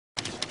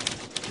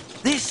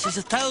This is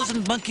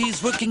 1,000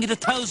 monkeys working at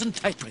 1,000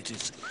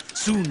 typewriters.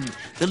 Soon,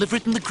 they'll have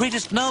written the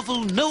greatest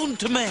novel known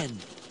to man.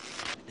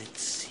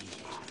 Let's see.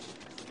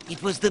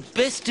 It was the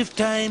best of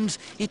times.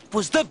 It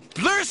was the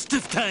blurst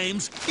of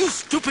times. You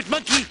stupid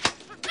monkey.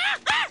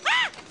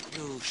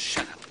 You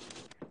shut up.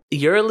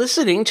 You're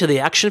listening to the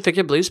Action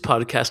Figure Blues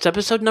podcast,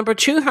 episode number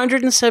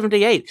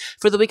 278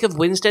 for the week of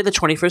Wednesday, the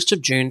 21st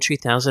of June,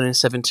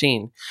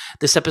 2017.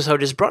 This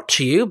episode is brought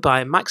to you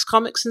by Mike's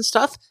Comics and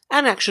Stuff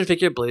and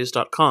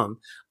ActionFigureBlues.com.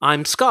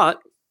 I'm Scott.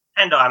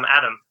 And I'm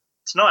Adam.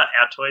 Tonight,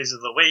 our toys of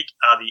the week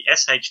are the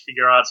SH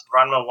Figure Arts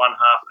Ranma 1/2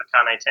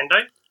 Akane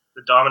Tendo,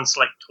 the Diamond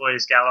Select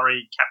Toys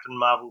Gallery Captain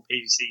Marvel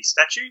PVC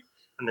statue,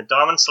 and the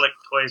Diamond Select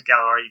Toys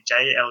Gallery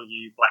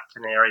JLU Black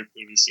Canary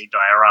PVC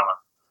diorama.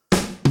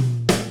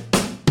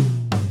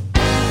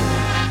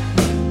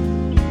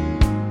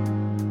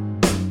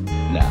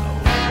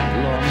 Now, come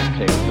along and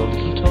play with your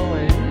little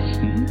toys.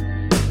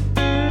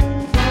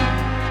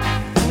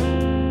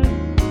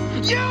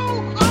 You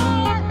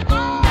are a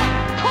toy!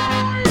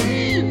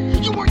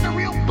 You are the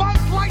real Buzz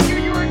Lightyear.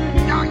 You're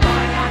an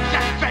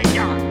action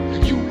figure.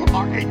 You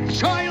are a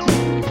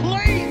child's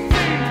plaything.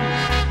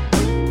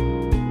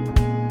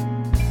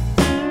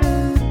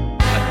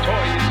 A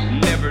toy is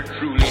never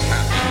truly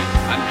happy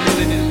until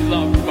it is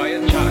loved by a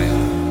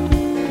child.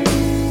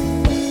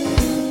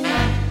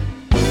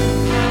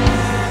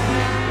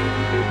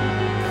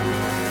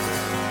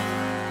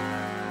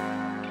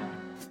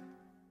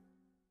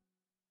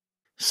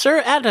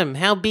 Sir Adam,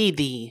 how be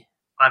thee?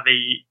 I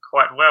be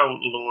quite well,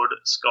 Lord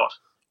Scott.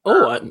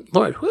 Oh,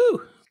 Lord,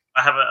 whoo!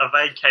 I have a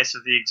vague case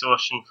of the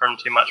exhaustion from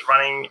too much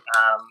running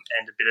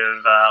and a bit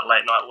of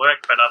late night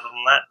work, but other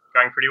than that,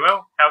 going pretty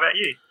well. How about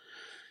you?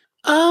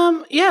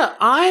 Yeah,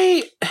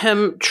 I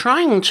am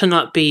trying to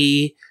not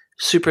be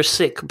super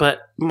sick, but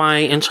my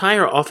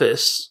entire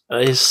office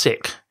is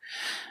sick.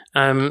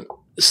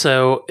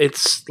 So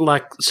it's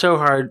like so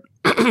hard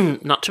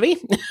not to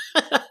be.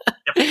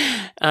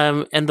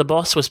 And the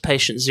boss was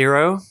patient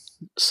zero,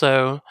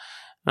 so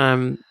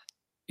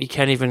you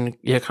can't even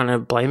kind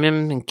of blame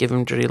him and give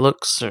him dirty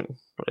looks or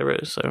whatever.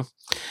 So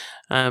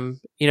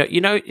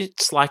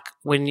it's like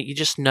when you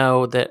just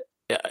know that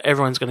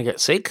everyone's going to get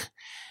sick,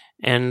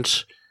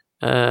 and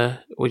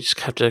we just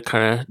have to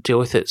kind of deal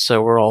with it.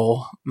 So we're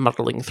all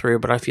muddling through.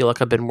 But I feel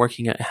like I've been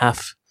working at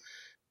half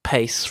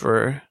pace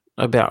for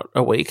about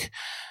a week.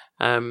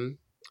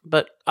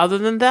 But other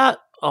than that,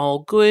 all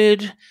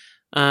good.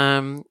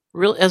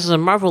 Really, as a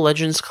Marvel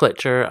Legends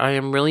collector, I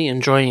am really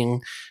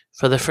enjoying,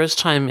 for the first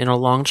time in a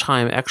long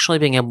time, actually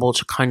being able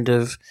to kind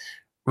of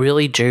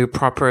really do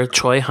proper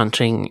toy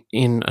hunting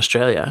in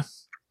Australia.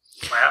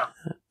 Wow.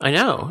 I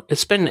know.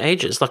 It's been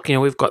ages. Like,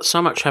 we've got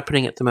so much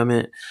happening at the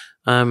moment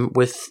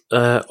with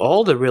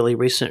all the really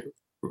recent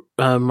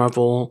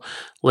Marvel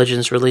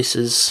Legends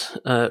releases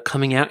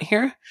coming out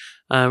here.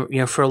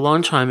 For a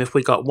long time, if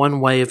we got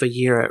one wave a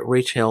year at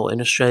retail in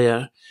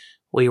Australia,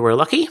 we were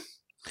lucky.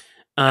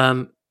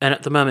 And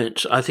at the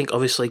moment, I think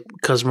obviously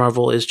because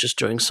Marvel is just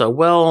doing so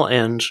well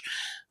and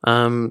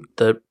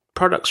the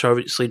products are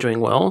obviously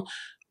doing well,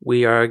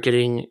 we are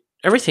getting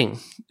everything.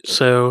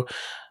 So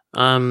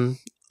I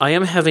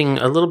am having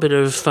a little bit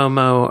of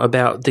FOMO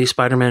about the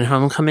Spider-Man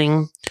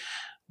Homecoming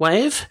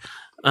wave,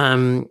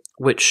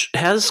 which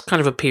has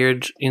kind of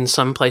appeared in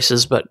some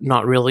places but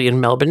not really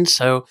in Melbourne.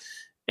 So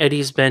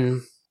Eddie's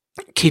been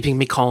keeping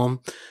me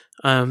calm,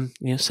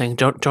 saying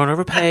don't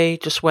overpay,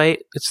 just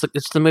wait.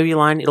 It's the movie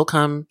line, it'll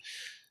come.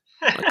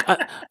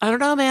 Like, I don't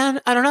know,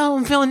 man. I don't know.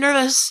 I'm feeling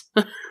nervous.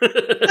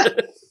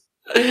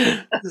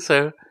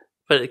 So,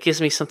 but it gives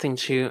me something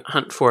to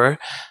hunt for.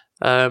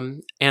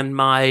 And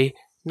my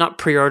not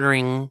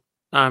pre-ordering,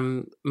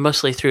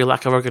 mostly through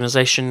lack of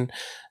organization,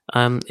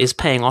 is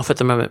paying off at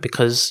the moment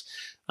because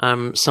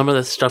some of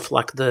the stuff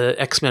like the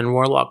X-Men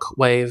Warlock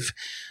wave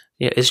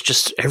is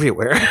just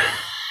everywhere.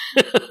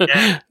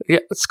 Yeah,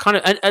 it's kind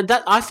of and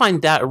that I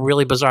find that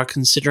really bizarre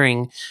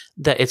considering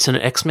that it's an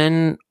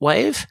X-Men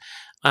wave.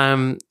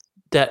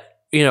 That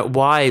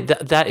why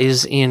that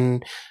is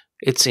in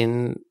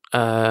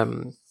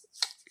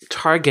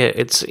Target,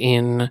 it's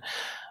in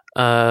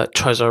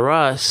Toys R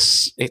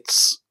Us,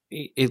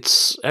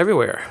 it's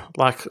everywhere,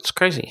 like it's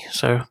crazy.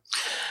 So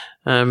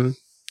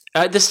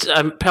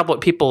probably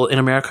people in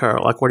America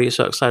are like, what are you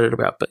so excited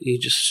about? But you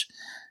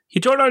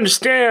don't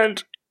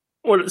understand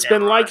what it's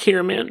been like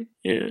here, man.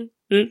 Yeah.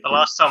 The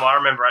last time I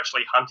remember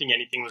actually hunting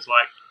anything was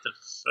like the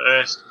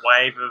first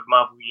wave of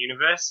Marvel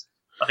Universe.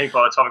 I think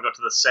by the time we got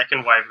to the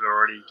second wave, we were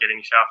already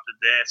getting shafted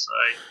there. So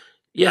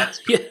that's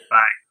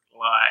back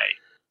like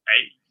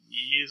 8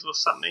 years or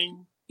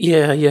something.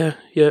 Yeah.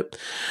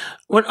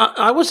 When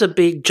I was a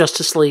big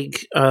Justice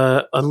League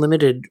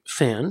Unlimited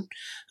fan,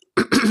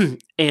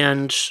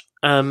 and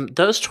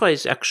those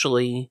toys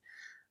actually,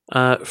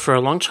 for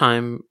a long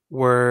time,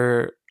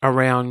 were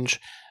around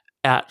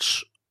at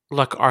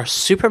like our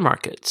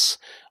supermarkets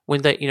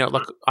when they,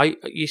 like I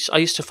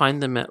used to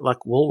find them at like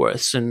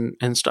Woolworths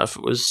and stuff.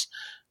 It was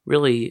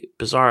really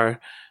bizarre.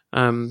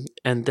 And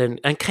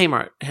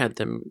Kmart had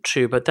them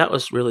too, but that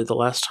was really the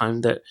last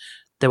time that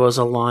there was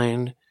a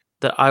line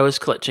that I was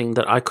collecting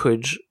that I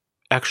could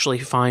actually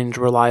find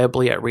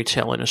reliably at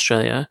retail in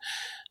Australia.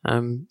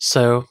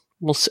 So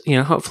we'll see,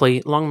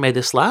 hopefully long may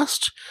this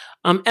last.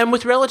 And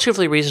with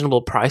relatively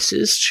reasonable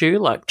prices too,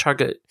 like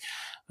Target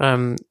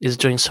is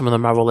doing some of the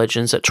Marvel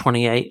Legends at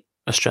 28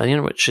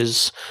 Australian, which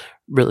is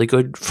really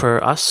good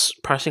for us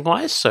pricing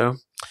wise. So,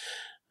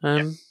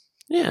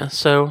 yeah.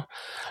 So,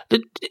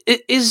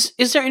 is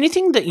there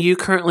anything that you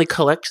currently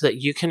collect that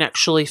you can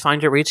actually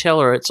find at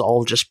retail, or it's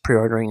all just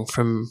pre-ordering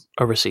from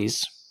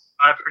overseas?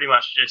 I pretty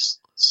much just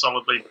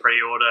solidly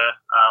pre-order.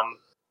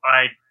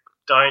 I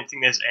don't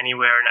think there's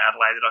anywhere in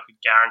Adelaide that I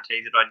could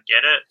guarantee that I'd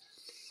get it.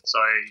 So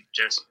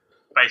just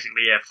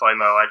basically,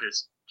 FOMO. I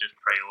just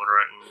pre-order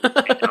it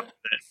and be done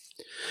with it.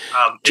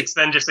 It's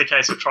then just a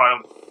case of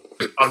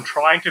I'm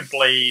trying to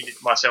bleed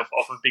myself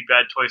off of Big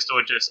Bad Toy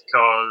Store just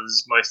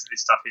because most of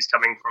this stuff is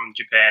coming from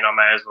Japan. I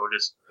may as well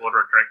just order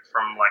it direct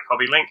from like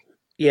HobbyLink.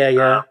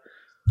 Yeah.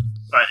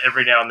 But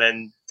every now and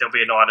then there'll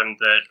be an item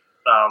that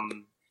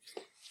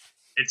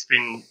it's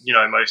been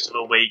most of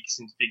the week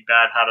since Big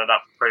Bad had it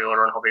up for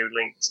pre-order on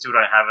HobbyLink. Still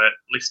don't have it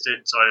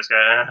listed, so I just go,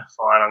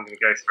 fine. I'm going to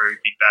go through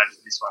Big Bad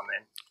for this one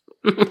then.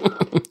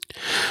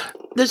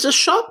 There's a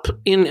shop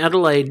in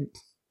Adelaide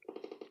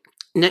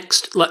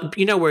next, like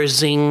where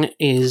Zing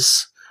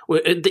is,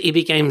 where the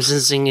EB Games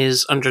and Zing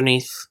is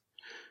underneath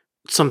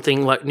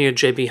something like near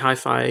JB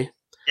Hi-Fi.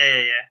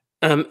 Yeah.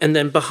 And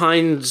then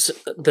behind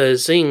the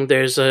Zing,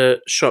 there's a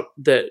shop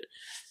that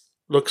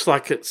looks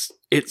like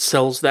it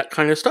sells that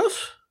kind of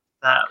stuff.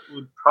 That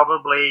would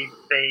probably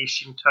be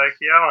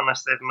Shintokyo,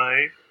 unless they've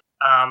moved.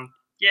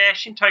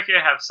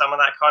 Shintokyo have some of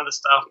that kind of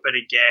stuff, but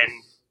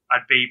again,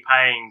 I'd be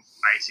paying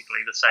basically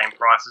the same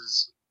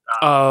prices.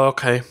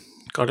 Okay.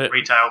 Got it.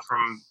 Retail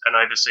from an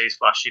overseas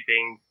plus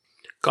shipping.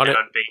 Got it.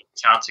 I'd be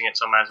chancing it,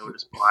 so I may as well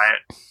just buy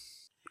it.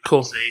 Cool.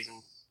 Overseas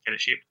and get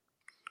it shipped.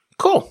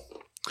 Cool.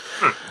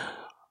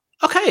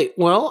 Okay,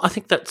 well, I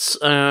think that's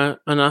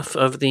enough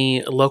of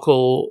the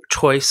local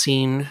toy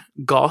scene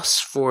goss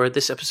for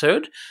this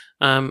episode.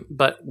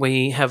 But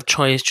we have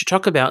toys to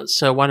talk about,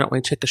 so why don't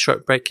we take a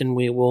short break and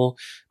we will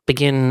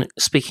begin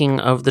speaking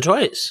of the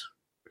toys.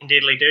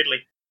 Indeedly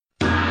doodly.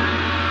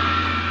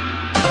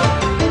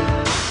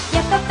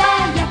 やっぱぱ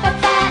やっぱ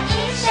ぱい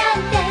いシャ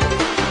ンテ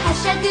は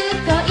しゃぐ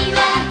恋は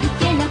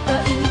池の恋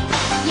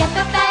やっ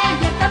ぱぱ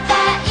やっぱぱ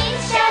いい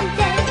シャンテ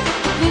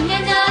胸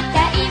の会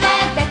話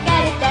抱か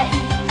れたい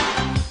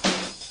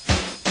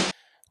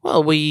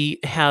Well, we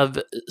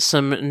have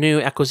some new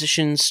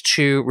acquisitions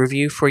to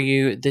review for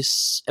you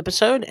this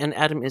episode, and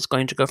Adam is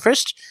going to go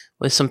first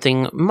with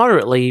something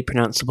moderately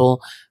pronounceable.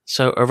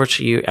 So over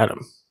to you,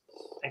 Adam.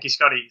 Thank you,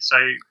 Scotty. So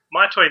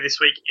my toy this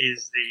week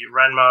is the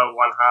Ranma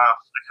 1/2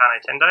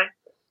 Akane Tendo.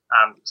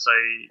 So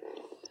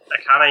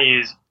Akane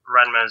is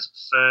Ranma's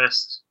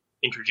first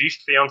introduced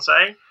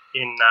fiancé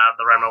in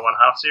the Ranma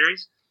 1/2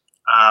 series.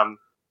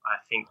 I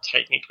think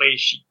technically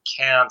she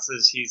counts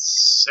as his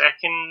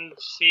second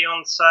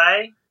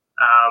fiancé.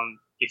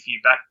 If you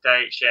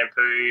backdate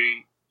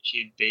Shampoo,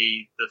 she'd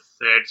be the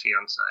third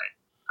fiancé.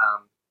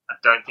 I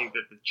don't think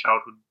that the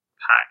childhood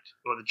pact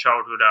or the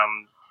childhood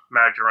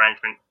marriage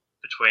arrangement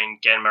between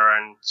Genma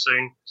and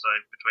Soon, so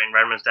between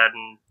Ranma's dad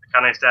and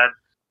Akane's dad,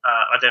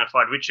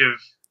 identified which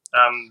of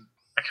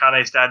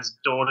Akane's dad's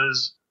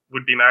daughters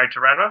would be married to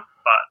Ranma,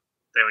 but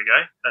there we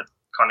go. That's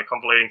kind of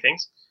convoluting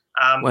things.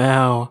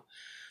 Wow.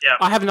 Yeah.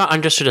 I have not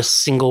understood a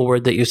single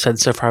word that you said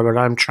so far, but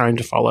I'm trying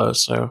to follow,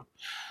 so...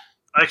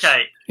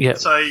 Okay. Yeah.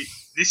 So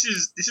this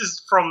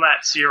is from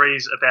that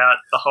series about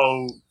the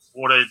whole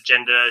water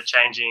gender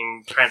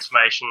changing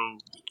transformation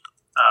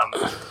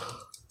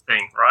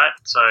thing, right?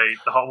 So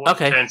the whole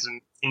water turns them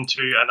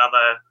into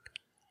another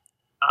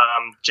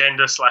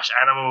gender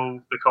 / animal.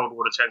 The cold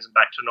water turns them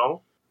back to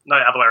normal. No,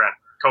 other way around.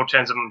 Cold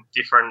turns them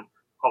different.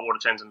 Hot water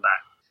turns them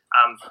back.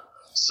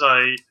 So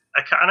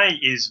Akane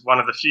is one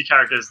of the few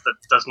characters that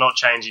does not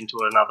change into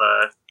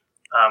another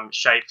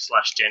shape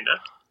 / gender.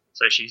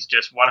 So she's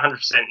just 100%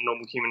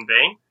 normal human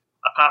being.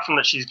 Apart from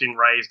that, she's been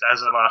raised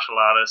as a martial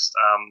artist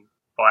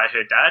by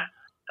her dad,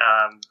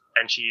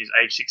 and she is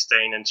age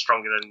 16 and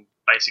stronger than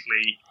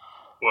basically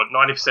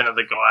 90% of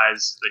the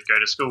guys that go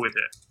to school with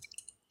her.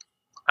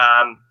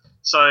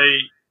 So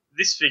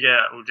this figure,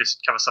 we'll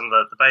just cover some of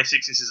the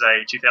basics. This is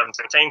a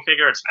 2017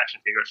 figure. It's an action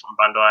figure. It's from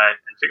Bandai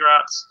and Figure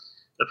Arts.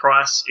 The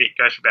price, it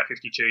goes for about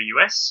 $52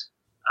 US.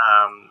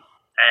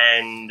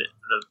 And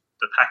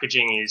the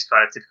packaging is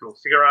kind of typical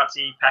Figure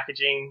Artsy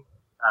packaging.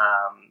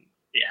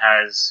 It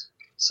has,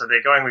 so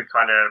they're going with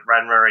kind of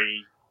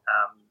Ranma-y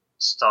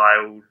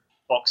styled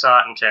box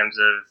art in terms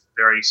of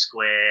very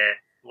square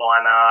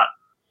line art,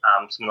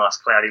 some nice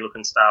cloudy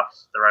looking stuff,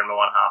 the Ranma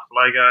 1/2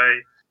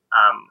 logo.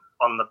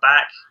 On the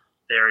back,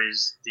 there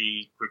is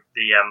the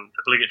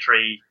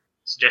obligatory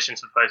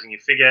suggestions for posing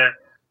your figure,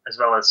 as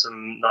well as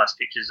some nice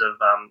pictures of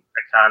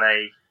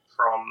Akane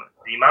from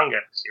the manga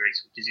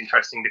series, which is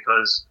interesting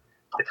because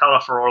the colour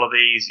for all of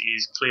these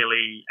is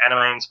clearly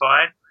anime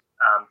inspired,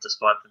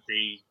 despite that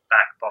the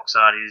back box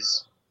art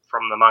is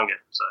from the manga.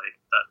 So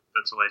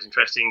that's always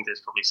interesting.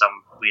 There's probably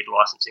some weird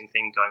licensing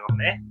thing going on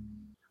there.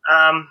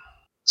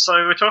 So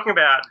we're talking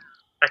about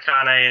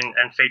Akane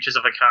and features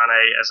of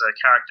Akane as a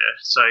character.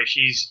 So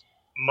she's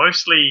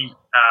mostly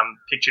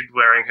pictured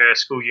wearing her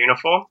school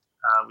uniform,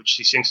 which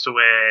she seems to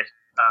wear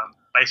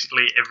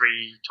basically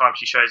every time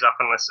she shows up,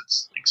 unless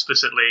it's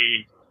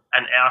explicitly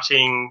an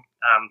outing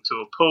to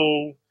a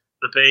pool,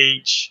 the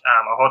beach,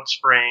 a hot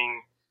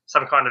spring,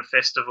 some kind of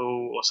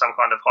festival, or some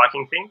kind of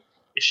hiking thing.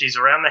 If she's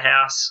around the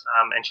house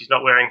and she's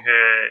not wearing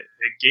her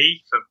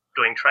gi for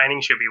doing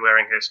training, she'll be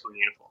wearing her school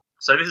uniform.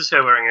 So this is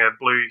her wearing her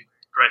blue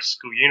dress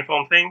school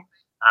uniform thing.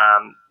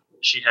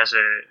 She has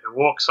her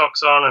walk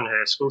socks on and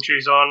her school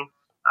shoes on.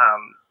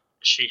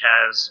 She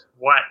has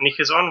white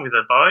knickers on with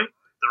a bow.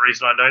 The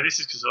reason I know this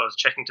is because I was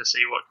checking to see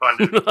what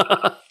kind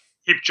of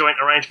hip joint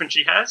arrangement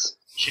she has.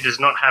 She does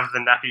not have the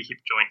nappy hip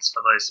joints,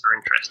 for those that are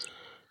interested.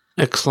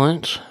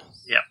 Excellent.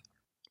 Yeah.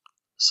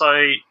 So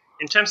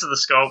in terms of the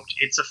sculpt,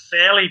 it's a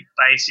fairly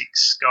basic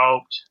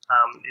sculpt.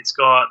 It's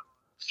got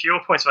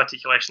fewer points of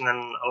articulation than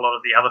a lot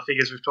of the other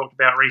figures we've talked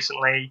about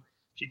recently.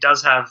 She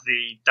does have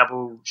the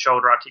double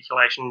shoulder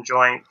articulation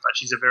joint, but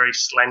she's a very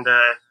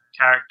slender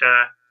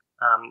character.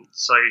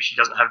 So she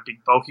doesn't have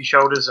big bulky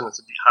shoulders, and it's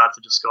a bit hard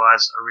to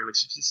disguise a really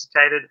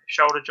sophisticated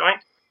shoulder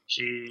joint.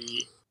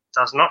 She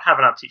does not have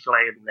an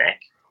articulated neck.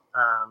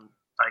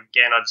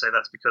 Again, I'd say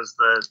that's because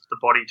the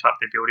body type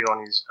they're building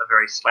on is a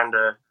very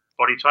slender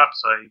body type.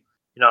 So,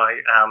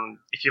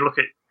 if you look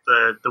at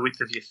the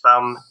width of your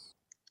thumb,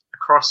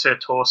 across her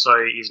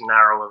torso is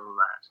narrower than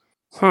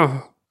that.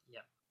 Huh.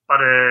 Yeah.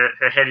 But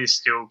her head is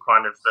still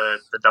kind of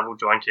the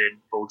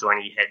double-jointed,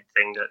 ball-jointy head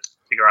thing that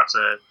figure arts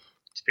are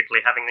typically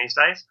having these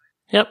days.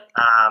 Yep.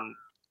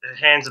 Her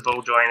hands are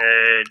ball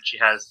jointed. She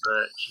has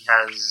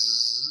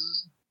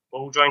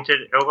ball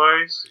jointed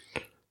elbows,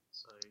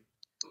 so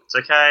it's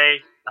okay.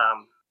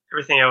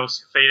 Everything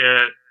else, feet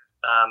are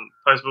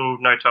posable,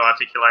 no toe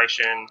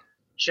articulation.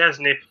 She has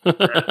knee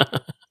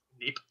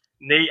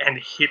and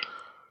hip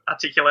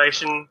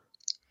articulation,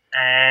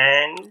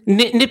 and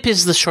Nip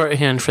is the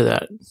shorthand for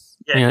that.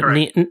 yeah,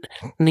 correct.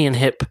 Knee and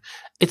hip.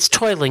 It's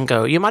toy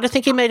lingo. You might have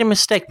think he made a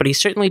mistake, but he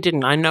certainly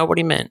didn't. I know what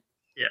he meant.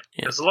 Yeah.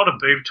 There's a lot of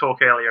boob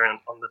talk earlier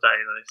on the day,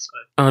 though. So.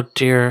 Oh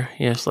dear.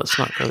 Yes, let's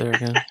not go there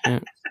again.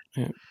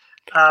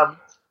 Yeah.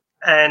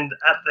 And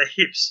at the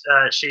hips,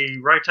 she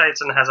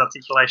rotates and has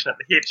articulation at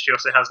the hips. She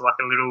also has like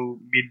a little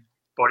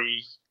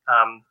mid-body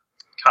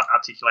cut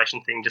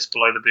articulation thing just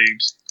below the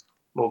boobs.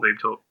 More boob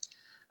talk.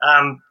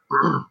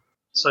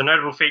 So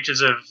notable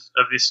features of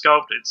this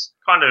sculpt, it's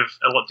kind of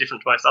a lot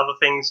different to most other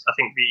things. I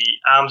think the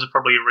arms are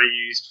probably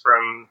reused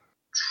from...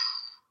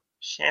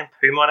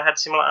 Shampoo might have had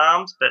similar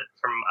arms, but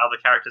from other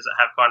characters that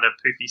have kind of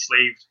poofy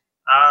sleeved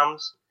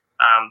arms.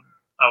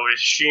 I would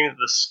assume that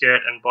the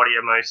skirt and body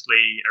are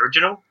mostly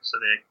original, so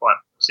they're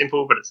quite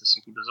simple, but it's a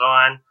simple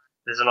design.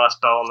 There's a nice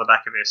bow on the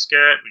back of her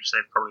skirt, which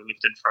they've probably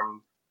lifted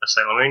from a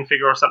Sailor Moon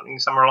figure or something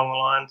somewhere along the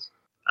lines.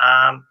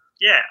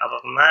 Other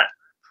than that,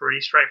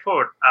 pretty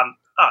straightforward.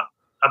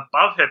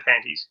 Above her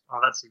panties,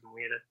 that's even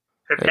weirder.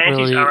 Her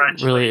panties are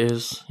actually... really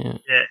is, yeah.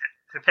 Yeah,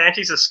 her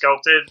panties are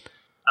sculpted,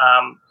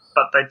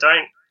 but they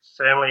don't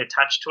firmly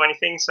attached to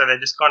anything, so they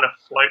just kind of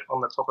float on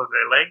the top of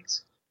her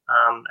legs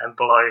and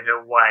below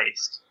her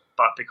waist.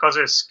 But because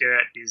her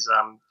skirt is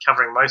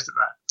covering most of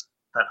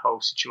that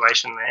whole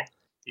situation there,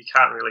 you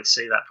can't really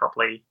see that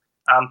properly.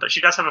 But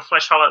she does have a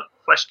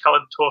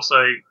flesh-coloured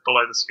torso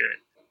below the skirt,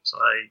 so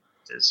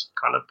there's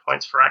kind of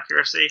points for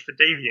accuracy for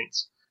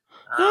deviance.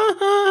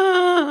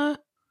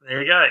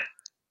 There you go.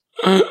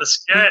 The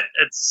skirt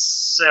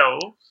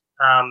itself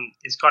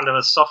is kind of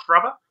a soft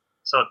rubber,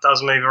 so it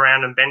does move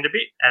around and bend a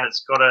bit, and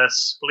it's got a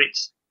split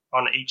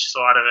on each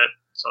side of it.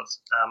 So it's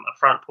a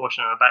front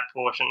portion and a back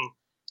portion.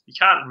 You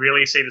can't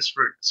really see the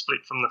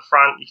split from the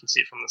front. You can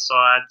see it from the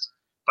sides,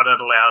 but it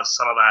allows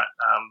some of that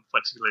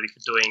flexibility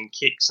for doing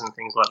kicks and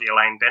things like the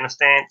Elaine Benner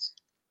stance,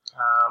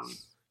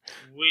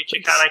 which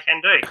Akane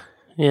can do.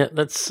 Yeah,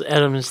 that's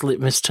Adam's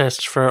litmus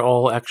test for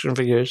all action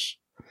figures.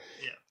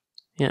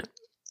 Yeah.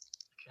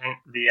 Okay.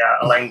 The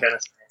Elaine Benner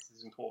stance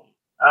is important.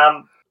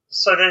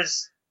 So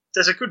there's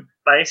a good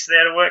base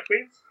there to work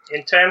with.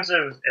 In terms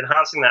of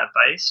enhancing that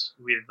base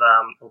with,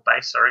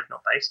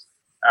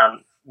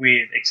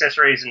 with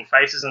accessories and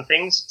faces and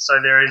things.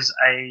 So there is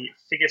a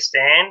figure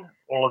stand.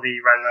 All of the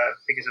Ranma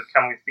figures have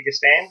come with figure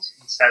stands.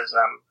 This has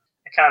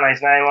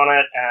Akane's name on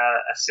it,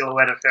 a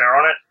silhouette of her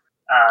on it,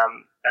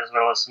 as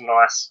well as some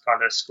nice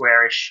kind of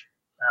squarish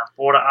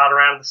border art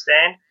around the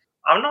stand.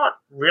 I'm not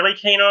really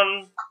keen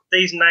on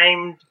these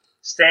named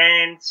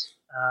stands.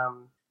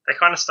 They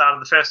kind of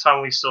started, the first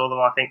time we saw them,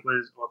 I think,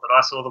 that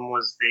I saw them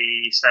was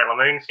the Sailor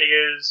Moon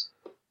figures.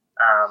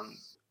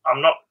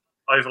 I'm not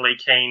overly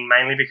keen,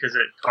 mainly because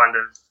it kind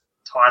of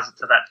ties it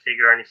to that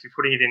figure, and if you're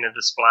putting it in a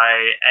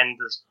display and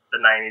the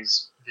name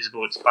is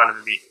visible, it's kind of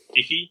a bit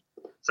icky.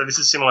 So this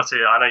is similar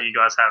to, I know you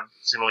guys have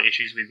similar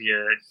issues with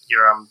your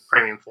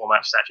premium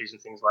format statues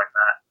and things like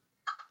that,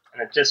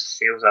 and it just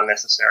feels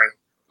unnecessary.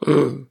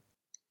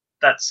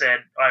 That said,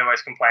 I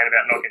always complain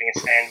about not getting a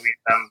stand with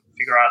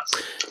figure arts.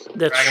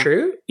 That's Dragon.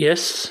 true,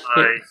 yes.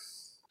 So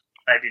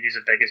maybe it is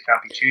a beggars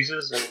can't be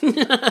choosers, and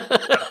take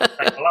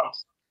the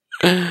lumps.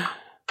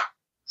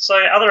 So,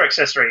 other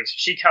accessories.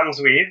 She comes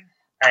with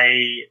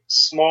a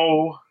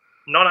small,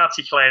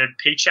 non-articulated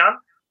Pichan.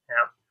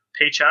 Now,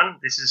 Pichan,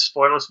 this is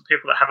spoilers for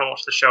people that haven't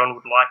watched the show and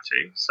would like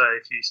to, so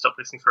if you stop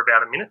listening for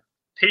about a minute.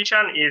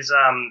 Pichan is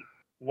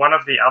one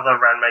of the other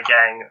Ranma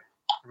gang,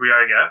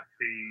 Ryoga,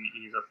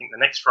 who is, I think, the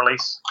next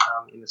release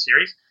in the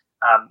series.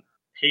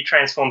 He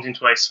transforms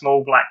into a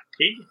small black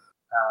pig,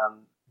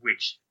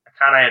 which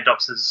Akane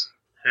adopts as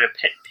her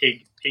pet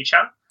pig,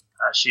 Pichan.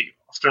 She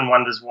often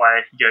wonders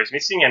why he goes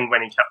missing and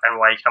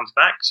why he comes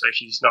back, so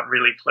she's not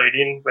really clued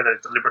in, whether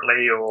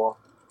deliberately or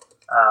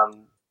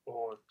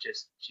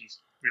just she's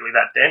really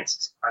that dense.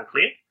 It's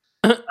unclear.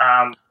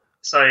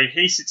 So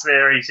he sits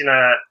there. He's in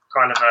a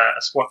kind of a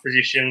squat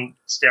position,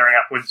 staring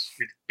upwards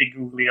with big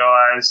googly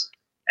eyes,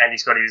 and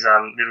he's got his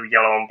little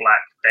yellow and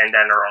black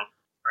bandana on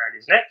around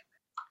his neck.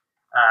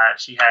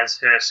 She has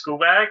her school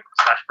bag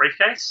 /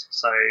 briefcase,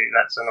 so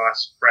that's a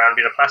nice brown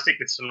bit of plastic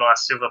with some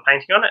nice silver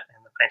painting on it,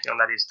 and the painting on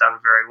that is done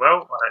very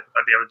well. I don't think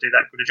I'd be able to do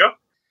that good a job.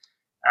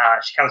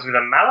 She comes with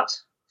a mallet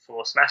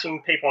for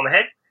smashing people on the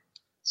head.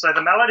 So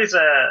the mallet is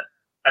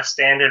a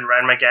standard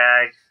Ranma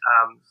gag.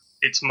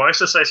 It's most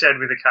associated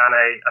with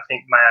Akane, I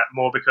think,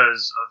 more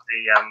because of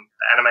the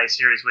anime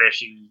series where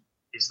she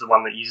is the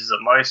one that uses it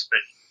most, but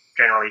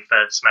generally for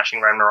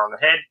smashing Ranma on the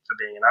head, for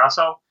being an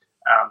arsehole,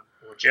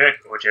 or jerk,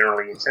 or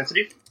generally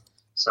insensitive.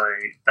 So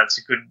that's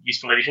a good,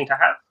 useful addition to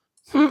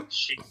have.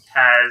 She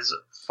has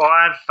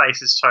 5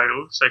 faces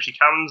total, so she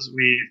comes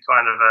with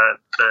kind of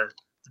the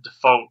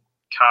default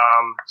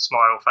calm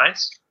smile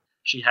face.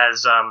 She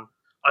has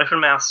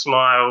open mouth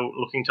smile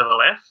looking to the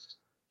left.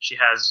 She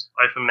has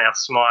open mouth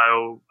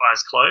smile,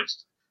 eyes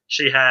closed.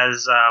 She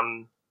has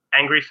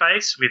angry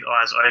face with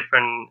eyes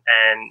open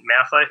and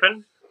mouth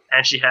open.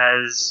 And she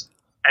has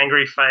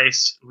angry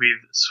face with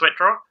sweat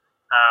drop,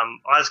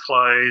 eyes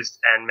closed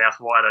and mouth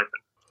wide open.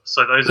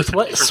 So those With are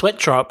what? Sweat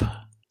drop?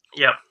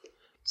 Yep.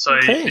 So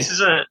Okay. this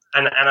is an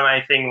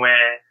anime thing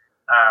where,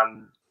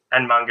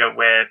 and manga,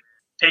 where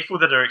people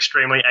that are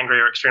extremely angry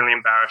or extremely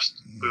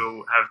embarrassed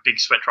will have big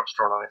sweat drops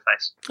drawn on their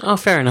face. Oh,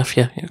 fair enough.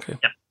 Yeah. Okay.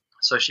 Yep.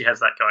 So she has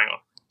that going on.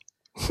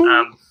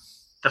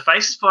 The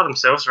faces by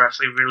themselves are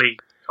actually really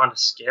kind of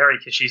scary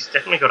because she's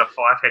definitely got a 5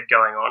 head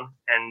going on,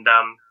 and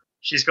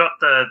she's got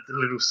the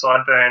little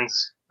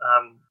sideburns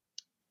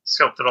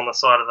sculpted on the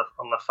side of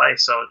on the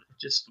face, so it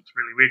just looks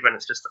really weird when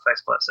it's just the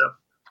face by itself.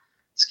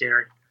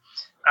 Scary.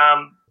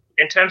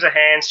 In terms of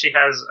hands, she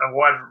has a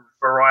wide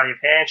variety of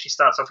hands. She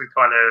starts off with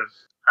kind of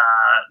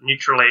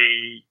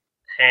neutrally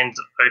hands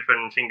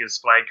open, fingers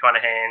splayed kind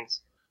of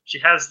hands. She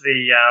has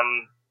the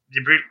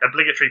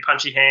obligatory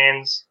punchy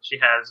hands. She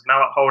has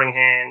mallet holding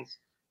hands.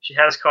 She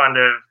has kind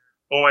of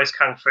almost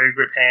kung fu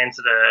grip hands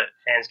that are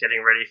hands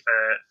getting ready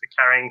for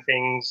carrying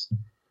things.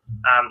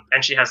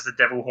 And she has the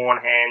devil horn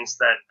hands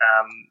that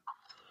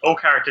all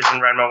characters in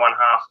Ranma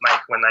 1/2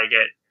 make when they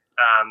get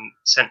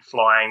sent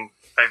flying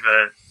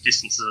over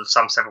distances of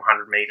some several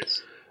hundred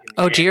meters.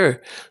 Oh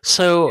dear.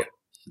 So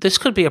this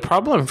could be a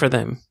problem for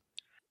them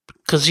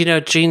because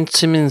Gene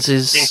Simmons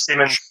is Gene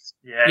Simmons,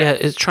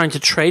 is trying to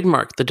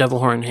trademark the devil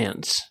horn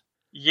hands.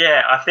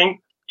 Yeah, I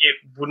think it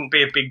wouldn't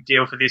be a big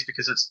deal for this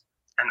because it's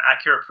an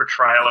accurate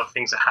portrayal of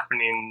things that happen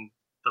in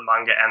the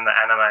manga and the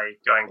anime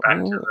going back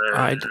to the...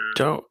 I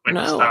don't when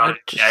it know. started I'm in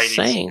the just 80s.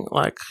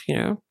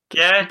 saying,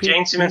 Yeah,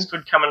 Gene Simmons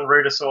could come and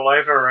root us all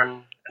over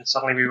and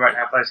suddenly we won't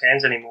have those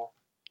hands anymore.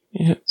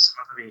 Yeah,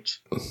 Son of a bitch.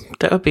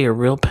 that would be a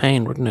real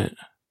pain, wouldn't it?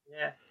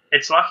 Yeah.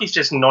 It's like he's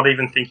just not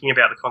even thinking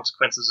about the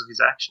consequences of his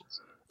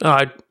actions.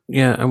 Oh,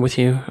 I'm with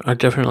you. I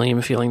definitely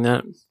am feeling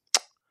that.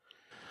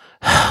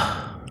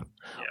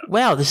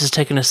 Wow, this has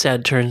taken a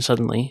sad turn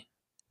suddenly.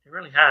 It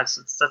really has.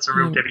 That's a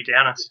real Debbie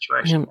Downer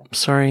situation. Yeah,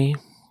 sorry.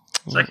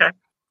 It's okay.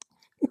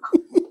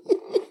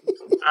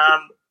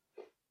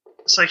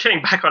 So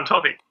getting back on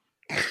topic.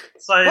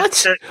 So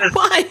What?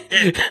 Why?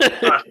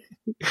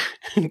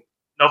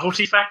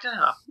 Novelty factor?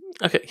 Oh,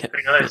 Okay, yeah.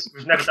 who knows?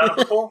 We've never done it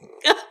before.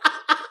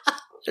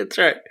 That's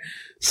right.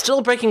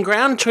 Still breaking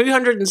ground,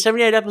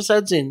 278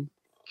 episodes in.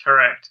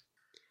 Correct.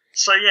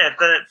 So yeah,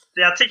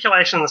 the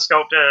articulation and the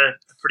sculpt are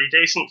pretty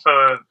decent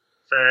for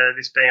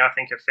this being, I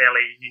think, a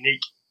fairly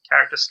unique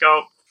character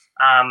sculpt.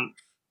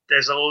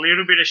 There's a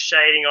little bit of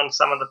shading on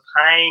some of the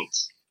paint.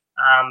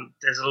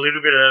 There's a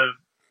little bit of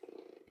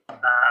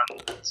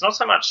it's not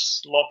so much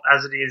slop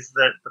as it is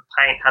that the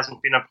paint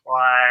hasn't been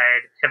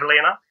applied heavily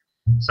enough.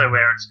 So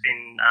where it's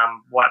been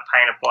white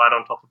paint applied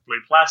on top of blue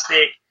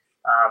plastic,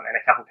 and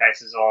a couple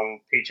cases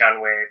on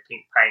Pichan where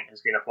pink paint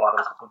has been applied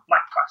on top of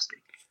black plastic,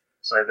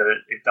 so that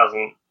it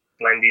doesn't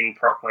blend in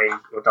properly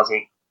or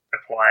doesn't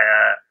apply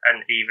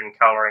an even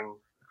colouring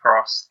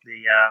across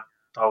the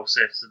whole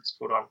surface it's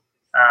put on.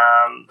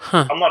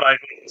 I'm not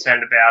overly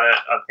concerned about it.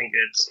 I think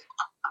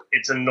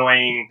it's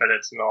annoying, but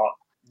it's not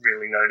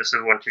really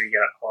noticeable until you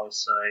get up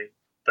close. So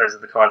those are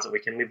the kinds that we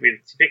can live with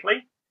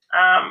typically.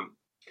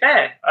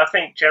 I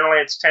think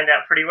generally it's turned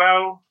out pretty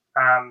well.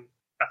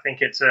 I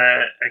think it's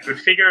a good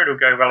figure. It'll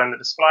go well in the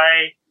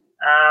display.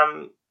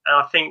 And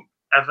I think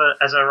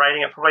as a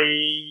rating, it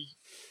probably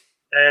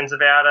earns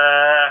about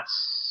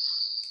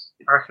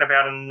I reckon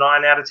about a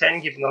 9 out of 10,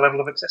 given the level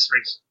of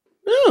accessories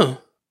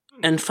Oh,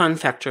 and fun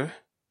factor.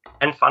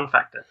 and fun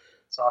factor.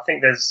 So I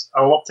think there's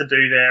a lot to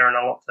do there and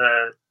a lot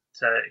to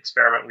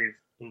experiment with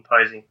in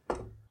posing.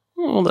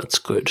 Oh, that's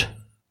good.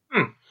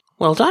 Hmm.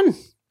 Well done.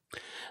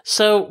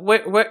 So,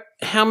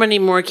 how many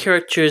more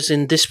characters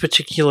in this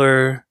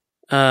particular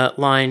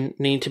line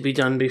need to be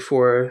done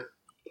before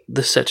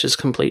the set is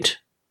complete?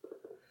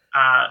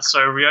 So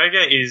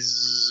Ryoga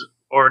is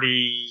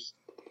already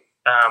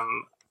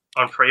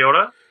on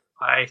pre-order.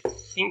 I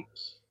think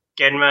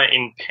Genma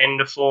in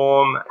Panda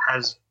form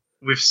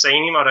we've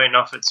seen him. I don't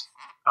know if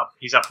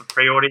he's up for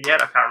pre-order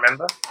yet. I can't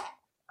remember.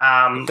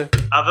 Other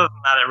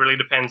than that, it really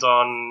depends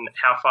on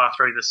how far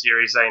through the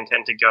series they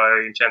intend to go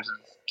in terms of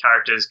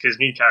characters, because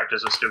new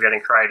characters are still getting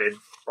created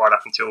right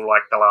up until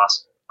like the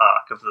last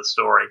arc of the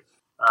story.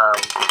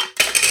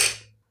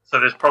 So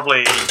there's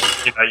probably,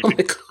 you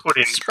could put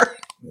in. Sorry.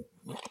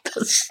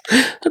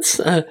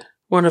 That's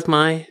one of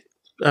my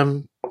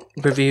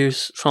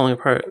reviews falling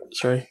apart.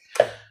 Sorry.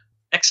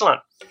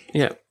 Excellent.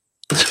 Yeah.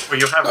 Well,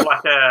 you'll have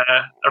like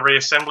a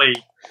reassembly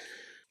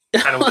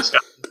panel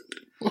discussion.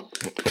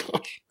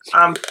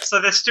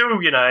 So there's still,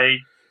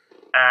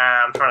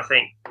 I'm trying to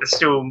think. There's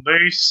still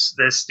Moose.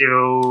 There's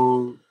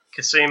still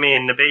Kasumi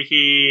and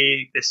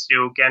Nabiki. There's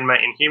still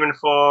Genma in human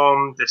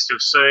form. There's still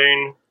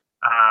Soon.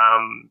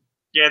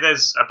 Yeah,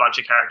 there's a bunch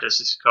of characters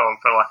to go on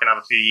for like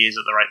another few years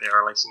at the rate they're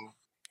releasing.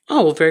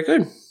 Oh, well, very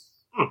good.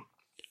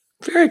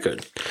 Very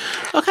good.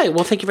 Okay,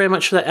 well, thank you very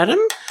much for that, Adam.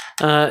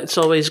 It's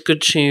always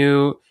good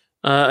to...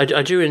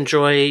 I do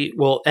enjoy,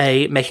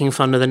 making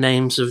fun of the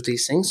names of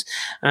these things,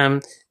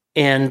 and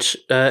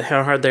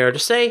how hard they are to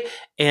say,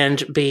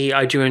 and B,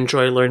 I do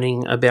enjoy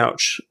learning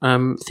about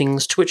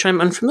things to which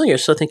I'm unfamiliar,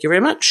 so thank you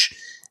very much.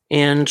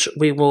 And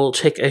we will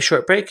take a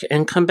short break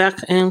and come back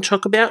and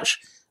talk about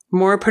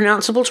more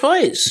pronounceable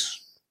toys.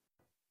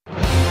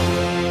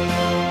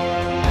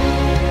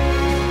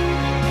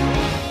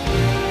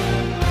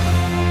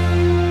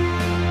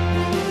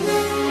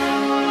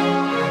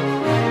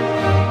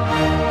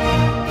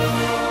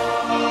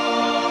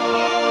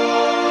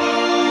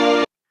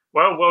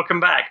 Well, welcome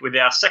back. With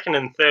our second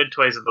and third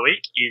toys of the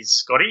week is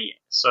Scotty.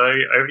 So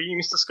over to you,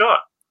 Mr. Scott.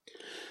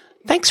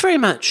 Thanks very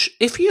much.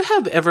 If you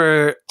have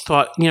ever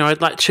thought,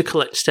 I'd like to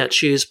collect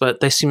statues, but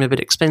they seem a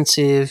bit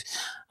expensive,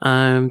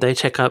 they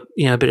take up,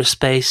 a bit of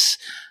space,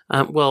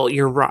 well,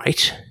 you're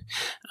right.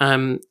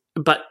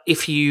 But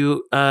if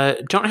you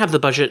don't have the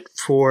budget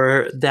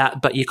for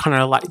that, but you kind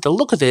of like the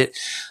look of it,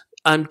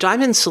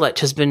 Diamond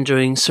Select has been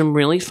doing some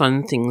really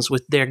fun things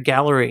with their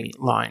gallery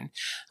line,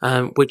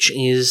 which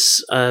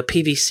is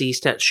PVC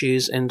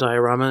statues and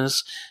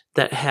dioramas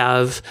that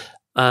have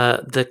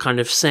the kind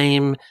of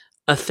same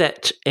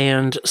effect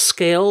and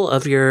scale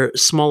of your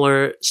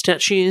smaller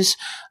statues,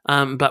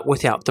 but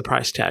without the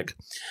price tag.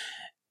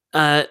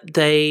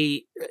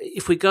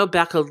 If we go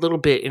back a little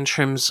bit in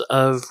terms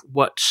of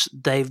what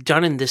they've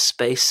done in this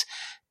space,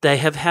 they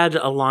have had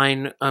a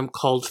line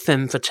called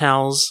Femme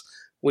Fatales,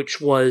 which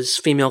was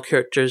female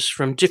characters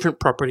from different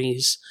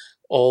properties,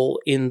 all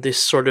in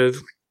this sort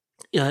of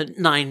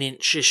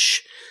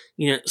 9-inch-ish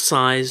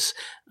size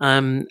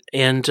and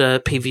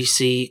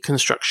PVC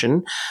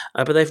construction.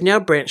 But they've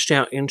now branched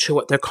out into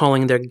what they're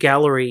calling their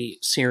gallery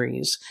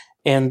series,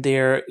 and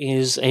there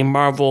is a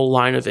Marvel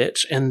line of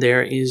it, and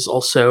there is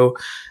also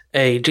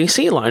a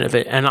DC line of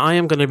it, and I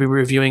am going to be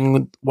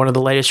reviewing one of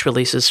the latest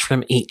releases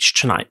from each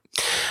tonight.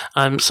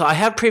 So I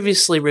have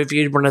previously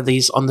reviewed one of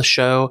these on the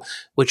show,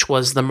 which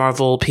was the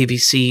Marvel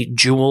PVC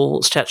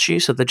Jewel statue,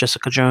 so the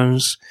Jessica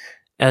Jones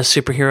as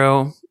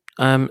superhero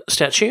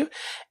statue,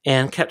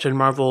 and Captain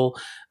Marvel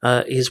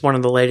is one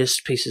of the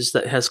latest pieces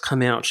that has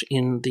come out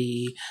in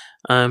the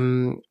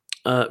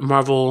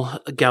Marvel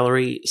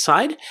Gallery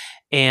side,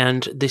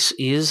 and this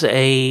is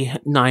a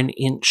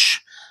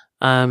 9-inch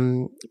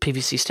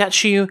PVC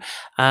statue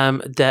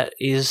that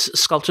is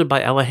sculpted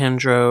by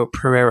Alejandro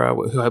Pereira,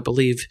 who I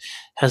believe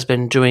has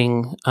been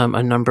doing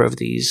a number of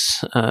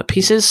these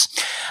pieces.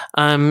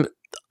 I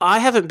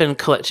haven't been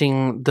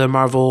collecting the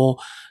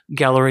Marvel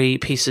Gallery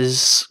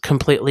pieces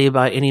completely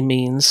by any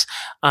means.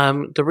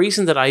 The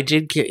reason that I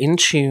did get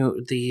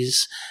into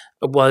these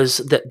was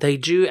that they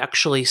do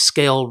actually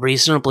scale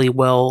reasonably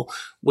well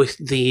with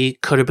the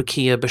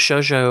Kotobukiya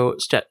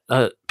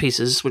Bishoujo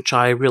pieces, which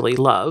I really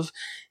love.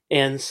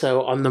 And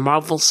so on the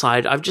Marvel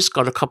side, I've just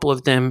got a couple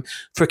of them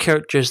for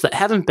characters that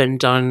haven't been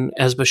done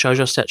as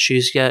Bishoujo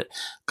statues yet,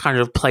 kind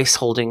of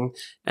placeholding,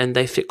 and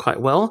they fit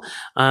quite well.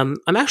 I'm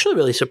actually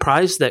really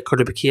surprised that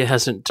Kotobukiya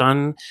hasn't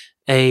done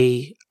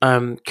a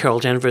Carol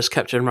Danvers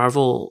Captain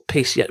Marvel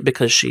piece yet,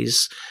 because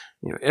she's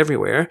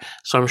everywhere,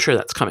 so I'm sure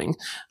that's coming.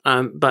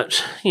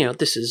 But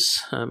this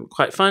is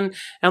quite fun,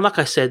 and like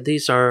I said,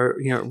 these are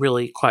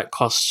really quite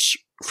cost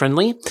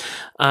friendly.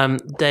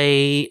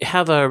 They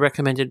have a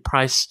recommended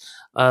price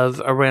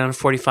of around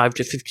 45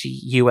 to 50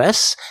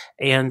 US.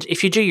 And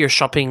if you do your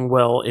shopping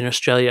well in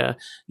Australia,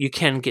 you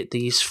can get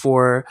these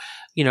for,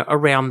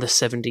 around the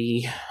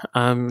 $70,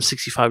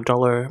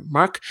 $65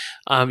 mark.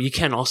 You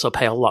can also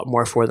pay a lot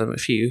more for them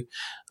if you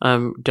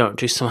don't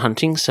do some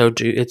hunting. So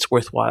it's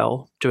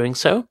worthwhile doing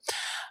so.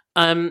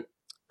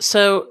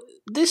 So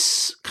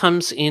this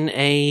comes in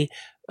a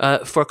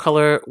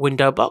 4-color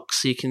window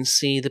box, so you can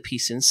see the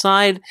piece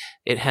inside.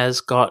 It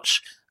has got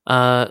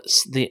a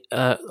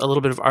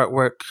little bit of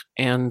artwork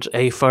and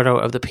a photo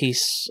of the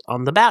piece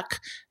on the back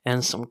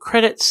and some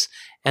credits.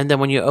 And then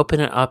when you open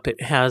it up,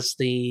 it has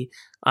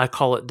I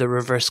call it the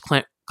reverse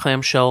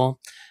clamshell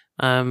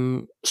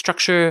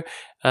structure,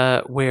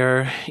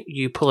 where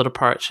you pull it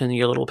apart and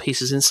your little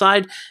pieces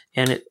inside,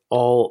 and it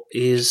all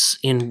is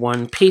in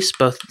one piece,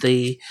 both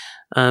the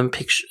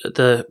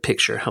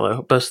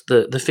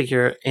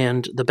figure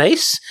and the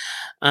base.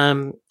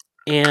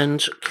 And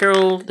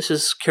this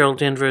is Carol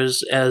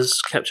Danvers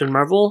as Captain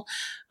Marvel.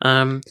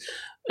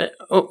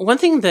 One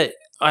thing that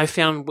I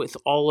found with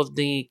all of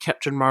the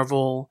Captain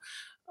Marvel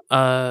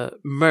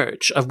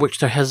merch, of which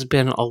there has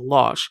been a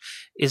lot,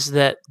 is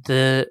that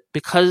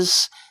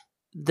because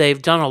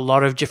they've done a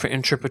lot of different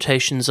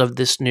interpretations of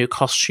this new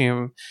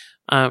costume,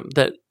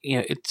 that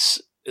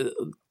it's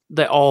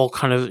they all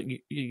kind of,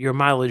 your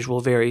mileage will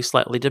vary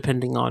slightly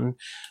depending on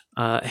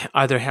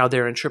either how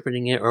they're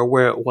interpreting it or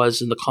where it was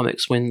in the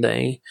comics when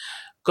they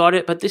got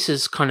it. But this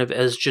is kind of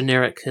as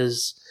generic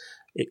as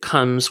it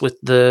comes, with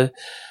the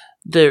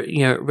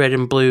red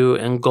and blue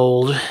and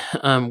gold,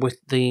 with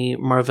the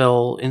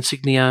Marvel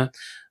insignia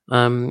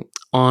on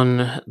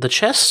the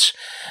chest,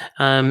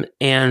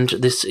 and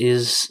this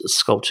is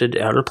sculpted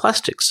out of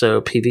plastic,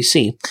 so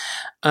PVC.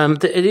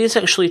 It is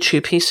actually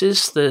 2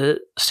 pieces. The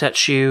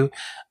statue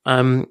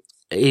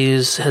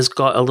has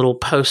got a little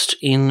post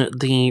in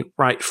the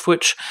right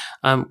foot,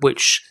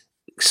 which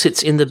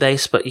sits in the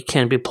base, but it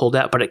can be pulled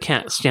out, but it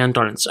can't stand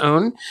on its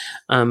own.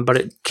 But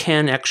it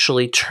can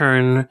actually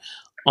turn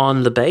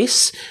on the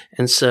base,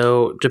 and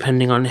so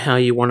depending on how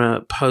you want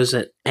to pose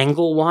it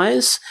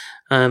angle-wise,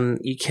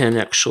 you can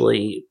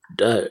actually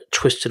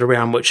twist it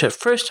around, which at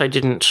first I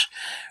didn't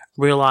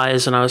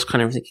realize, and I was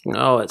kind of thinking,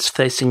 it's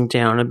facing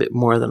down a bit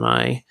more than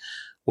I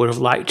would have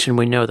liked, and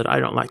we know that I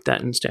don't like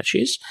that in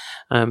statues,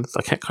 if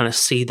I can't kind of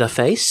see the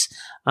face.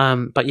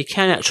 But you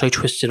can actually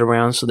twist it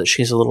around so that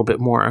she's a little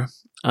bit more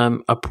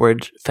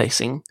upward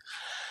facing.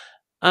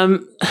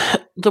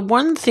 The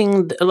one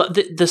thing,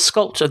 the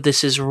sculpt of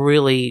this is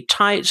really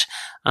tight,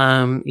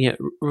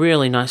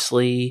 really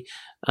nicely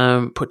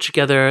put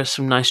together.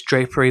 Some nice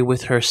drapery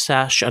with her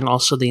sash, and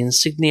also the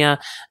insignia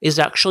is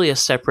actually a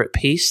separate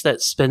piece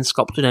that's been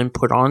sculpted and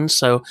put on,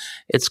 so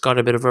it's got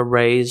a bit of a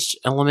raised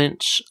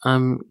element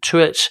to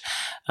it.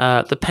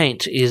 The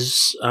paint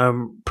is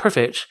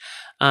perfect.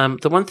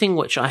 The one thing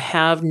which I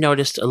have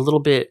noticed a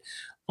little bit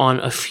on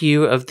a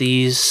few of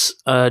these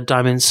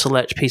Diamond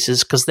Select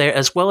pieces, because they're,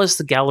 as well as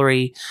the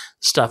gallery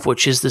stuff,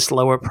 which is this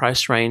lower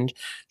price range,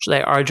 so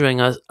they are doing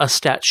a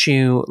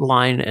statue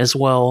line as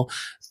well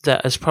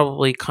that is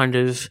probably kind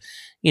of,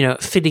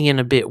 fitting in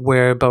a bit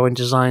where Bowen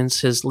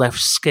Designs has left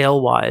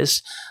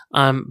scale-wise.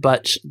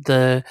 But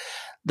the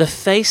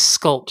face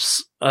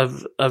sculpts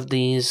of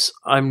these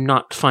I'm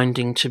not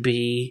finding to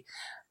be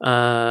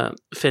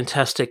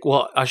fantastic.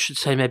 Well, I should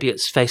say maybe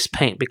it's face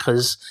paint,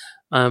 because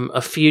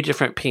a few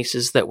different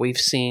pieces that we've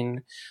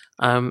seen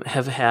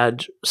have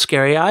had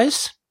scary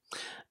eyes.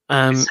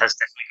 This has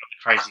definitely got the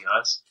crazy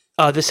eyes.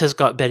 Oh, this has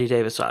got Betty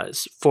Davis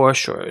eyes for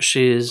sure.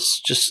 She's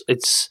just,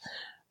 it's,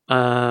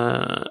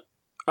 I'm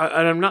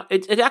not.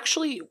 It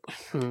actually,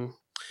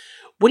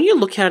 when you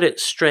look at it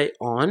straight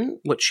on,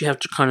 which you have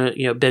to kind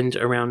of bend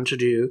around to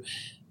do,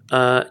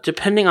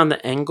 depending on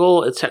the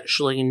angle, it's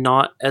actually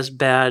not as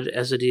bad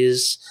as it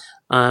is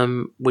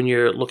when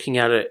you're looking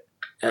at it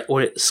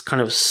when it's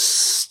kind of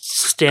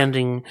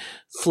standing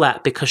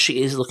flat, because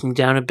she is looking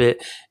down a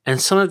bit,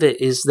 and some of it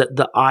is that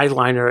the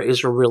eyeliner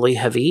is really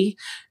heavy,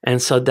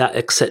 and so that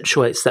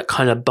accentuates that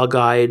kind of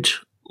bug-eyed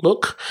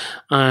look.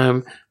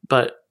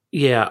 But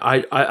yeah,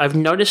 I've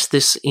noticed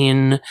this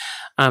in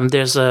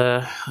there's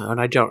and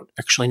I don't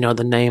actually know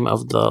the name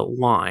of the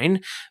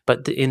line,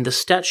 but in the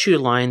statue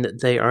line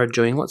that they are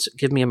doing,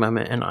 give me a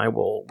moment and I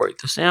will work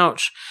this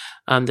out.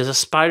 There's a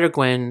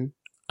Spider-Gwen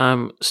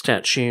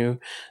statue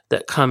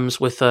that comes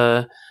with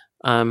a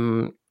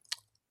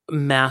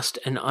masked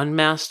and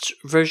unmasked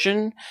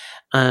version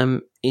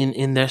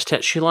in their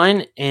statue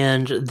line,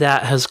 and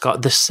that has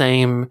got the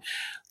same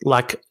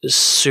like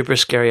super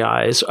scary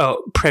eyes.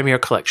 Premier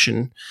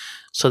Collection.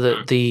 So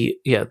the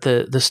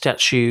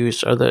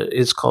statues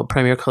is called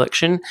Premier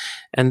Collection,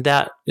 and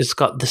that has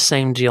got the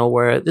same deal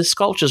where this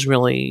sculpture is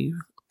really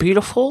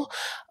beautiful,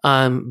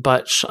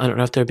 but I don't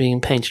know if they're being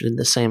painted in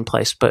the same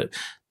place, but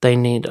they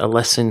need a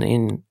lesson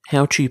in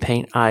how to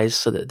paint eyes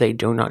so that they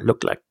do not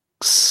look like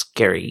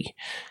scary.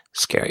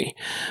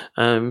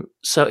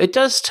 So it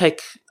does take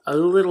a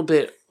little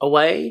bit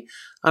away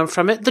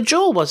from it. The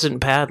Jewel wasn't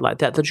bad like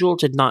that. The Jewel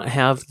did not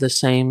have the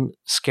same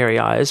scary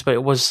eyes, but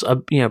it was a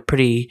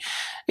pretty.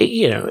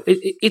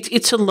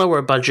 It's a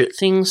lower budget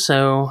thing,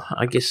 so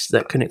I guess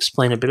that can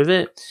explain a bit of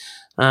it.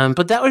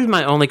 But that would be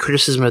my only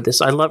criticism of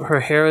this. I love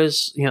her hair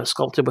is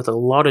sculpted with a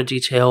lot of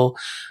detail,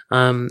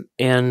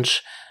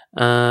 and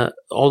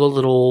all the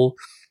little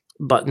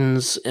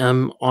buttons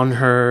on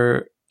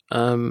her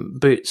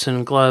boots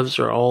and gloves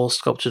are all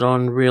sculpted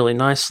on really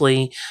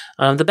nicely.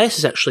 The base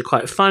is actually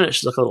quite fun.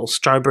 It's like a little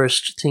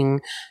starburst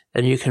thing,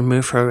 and you can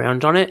move her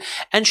around on it.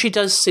 And she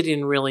does sit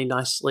in really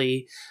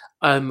nicely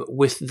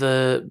with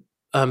the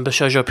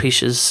Bishoujo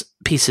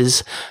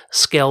pieces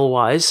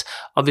scale-wise.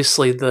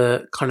 Obviously,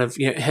 the kind of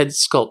head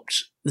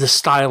sculpt, the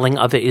styling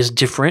of it is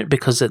different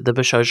because the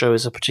Bishoujo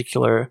is a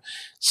particular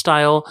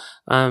style.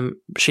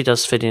 She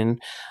does fit in.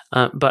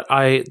 But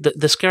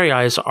the scary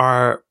eyes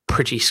are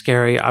pretty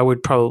scary. I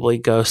would probably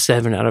go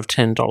 7 out of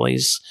 10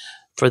 dollies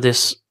for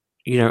this,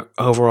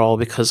 overall,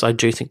 because I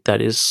do think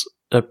that is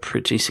a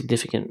pretty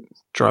significant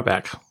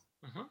drawback.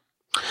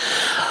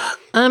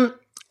 And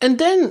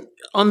then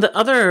on the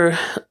other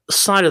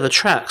side of the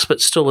tracks,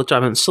 but still with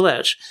Diamond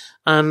Select,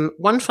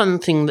 one fun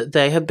thing that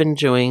they have been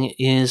doing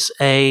is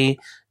a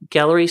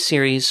gallery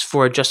series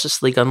for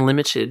Justice League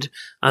Unlimited,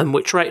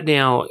 which right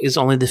now is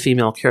only the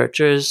female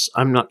characters.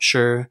 I'm not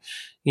sure,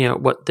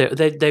 what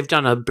they've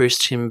done a Bruce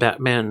Timm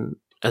Batman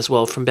as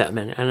well from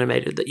Batman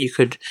Animated that you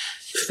could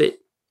fit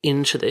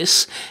into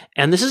this.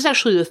 And this is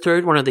actually the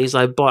third one of these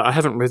I bought. I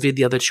haven't reviewed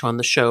the other two on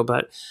the show,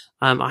 but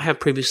I have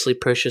previously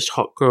purchased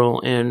Hot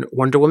Girl and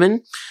Wonder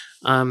Woman.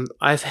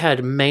 I've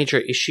had major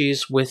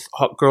issues with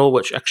Hot Girl,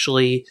 which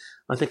actually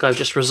I think I've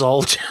just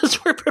resolved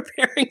as we're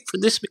preparing for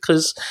this,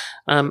 because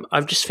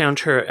I've just found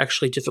her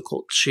actually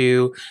difficult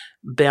to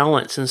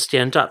balance and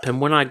stand up.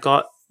 And when I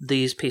got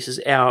these pieces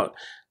out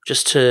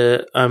just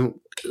to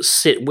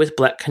sit with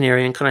Black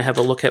Canary and kind of have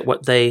a look at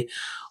what they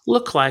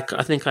look like,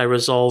 I think I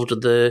resolved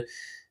the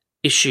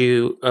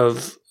issue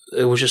of,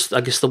 it was just,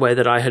 I guess, the way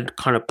that I had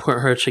kind of put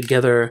her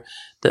together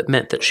that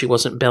meant that she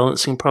wasn't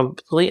balancing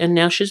properly, and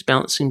now she's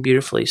balancing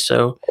beautifully,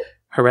 so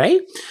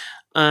hooray.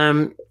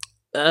 The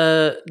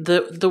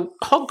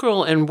Hot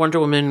Girl and Wonder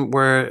Woman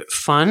were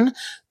fun,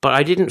 but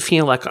I didn't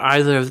feel like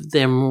either of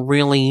them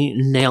really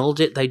nailed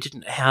it. They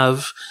didn't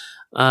have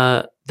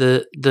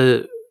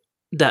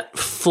that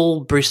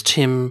full Bruce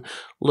Timm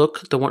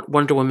look. The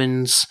Wonder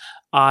Woman's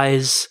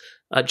eyes,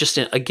 just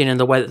again in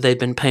the way that they've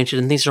been painted,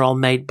 and these are all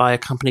made by a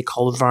company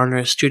called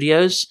Varner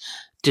Studios,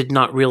 did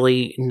not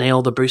really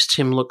nail the Bruce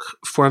Timm look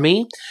for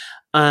me.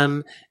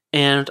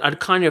 And I'd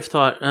kind of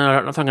thought, I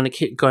don't know if I'm going to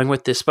keep going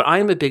with this, but I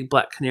am a big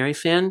Black Canary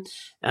fan,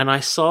 and I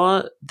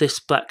saw this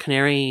Black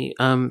Canary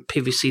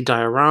PVC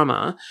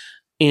diorama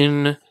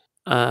in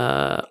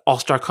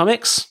All-Star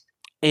Comics,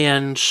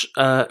 and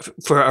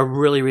for a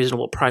really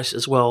reasonable price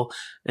as well,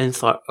 and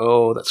thought,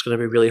 oh, that's going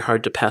to be really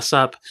hard to pass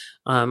up.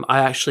 I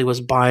actually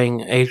was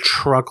buying a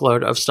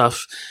truckload of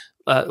stuff,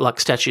 like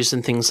statues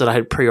and things that I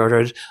had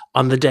pre-ordered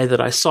on the day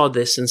that I saw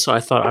this, and so I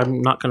thought, I'm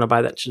not going to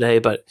buy that today,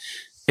 but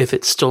if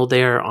it's still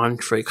there on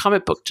Free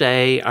Comic Book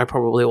Day, I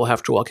probably will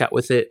have to walk out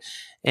with it.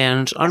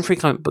 And on Free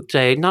Comic Book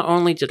Day, not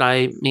only did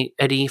I meet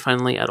Eddie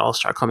finally at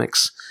All-Star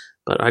Comics,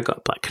 but I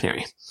got Black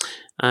Canary.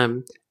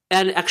 And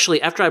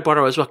actually, after I bought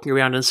it, I was walking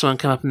around and someone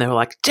came up and they were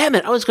like, damn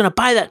it, I was going to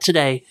buy that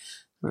today.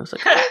 And I was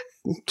like,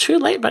 too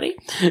late, buddy.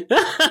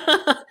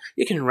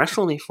 You can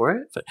wrestle me for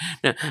it. But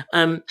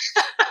no,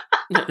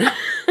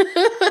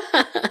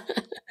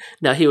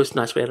 no, he was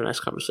nice. We had a nice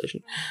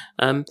conversation.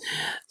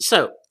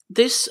 So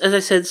this, as I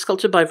said,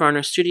 sculpted by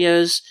Varner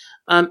Studios.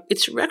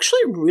 It's actually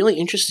really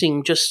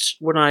interesting just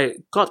when I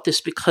got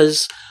this,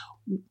 because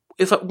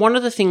one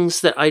of the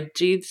things that I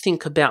did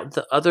think about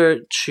the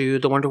other two,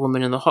 the Wonder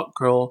Woman and the Hot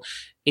Girl,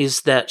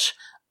 is that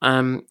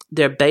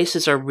their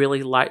bases are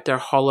really light. They're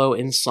hollow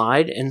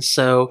inside, and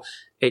so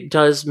it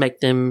does make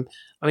them,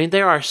 I mean,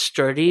 they are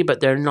sturdy,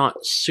 but they're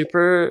not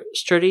super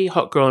sturdy.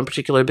 Hot Girl in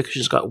particular, because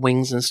she's got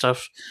wings and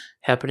stuff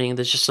happening.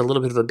 There's just a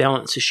little bit of a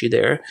balance issue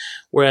there.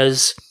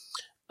 Whereas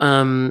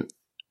Black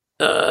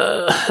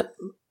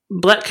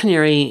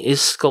Canary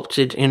is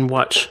sculpted in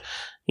what,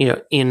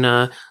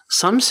 in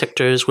some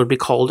sectors would be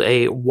called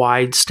a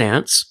wide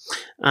stance.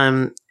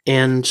 And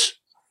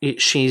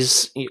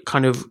she's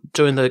kind of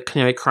doing the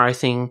Canary Cry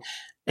thing,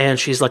 and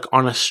she's like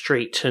on a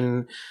street,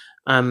 and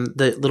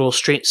the little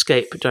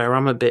streetscape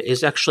diorama bit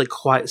is actually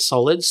quite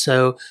solid,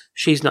 so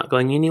she's not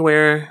going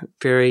anywhere,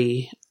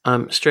 very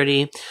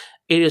sturdy.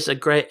 It is a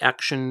great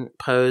action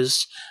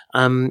pose,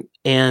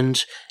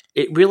 and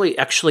it really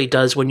actually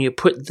does, when you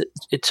put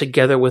it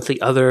together with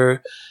the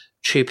other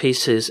two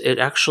pieces, it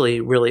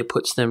actually really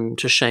puts them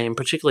to shame,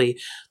 particularly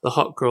the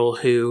Hot Girl,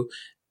 who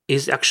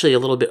is actually a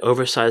little bit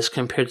oversized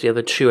compared to the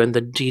other two, and the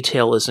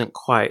detail isn't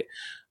quite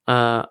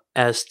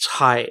as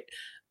tight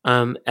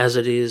as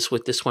it is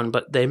with this one,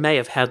 but they may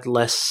have had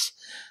less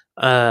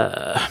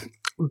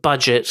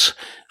budget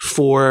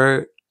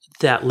for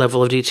that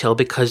level of detail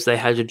because they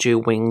had to do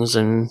wings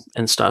and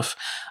stuff.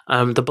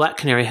 The Black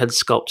Canary head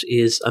sculpt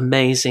is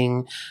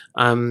amazing.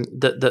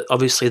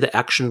 Obviously the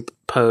action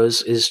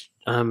pose is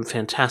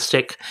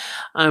fantastic.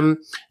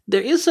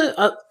 There is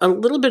a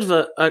little bit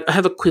of I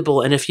have a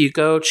quibble, and if you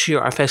go to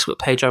our Facebook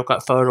page, I've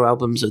got photo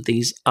albums of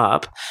these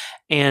up.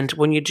 And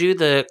when you do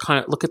the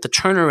kind of look at the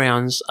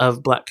turnarounds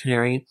of Black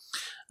Canary,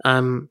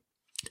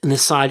 in the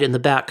side and the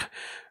back,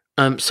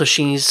 so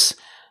she's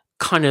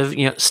kind of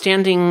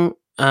standing,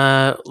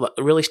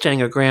 really standing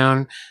her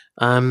ground,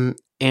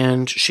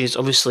 and she's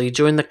obviously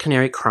doing the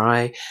canary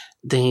cry.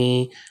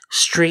 The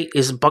street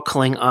is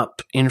buckling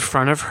up in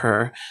front of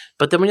her,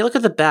 but then when you look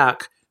at the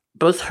back,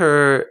 both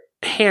her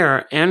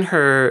hair and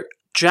her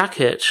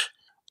jacket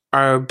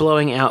are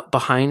blowing out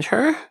behind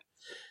her,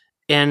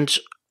 and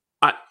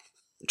I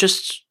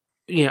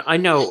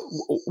know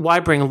why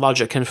bring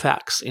logic and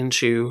facts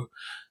into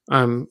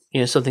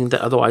something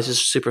that otherwise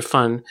is super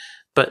fun,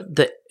 but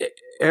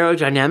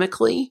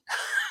aerodynamically,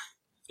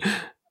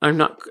 I'm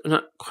not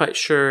quite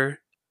sure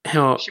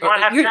how. She might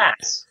have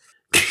gas.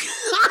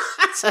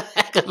 That's a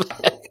heck of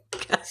a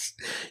guess.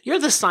 You're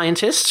the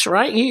scientist,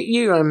 right?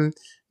 You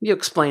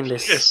explain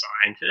this. Computer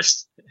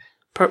scientist.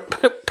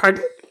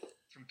 Pardon?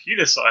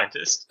 Computer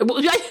scientist.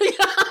 Well,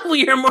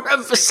 you're more of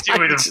a Doing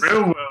scientist. the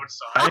real world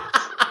science.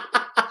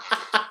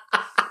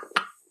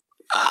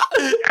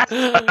 That's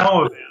what I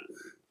know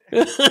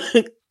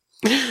about.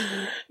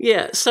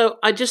 Yeah, so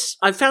I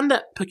found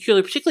that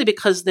peculiar, particularly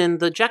because then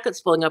the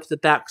jacket's blowing up the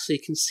back so you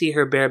can see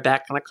her bare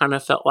back, and I kind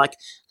of felt like,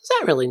 is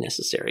that really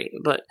necessary?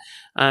 But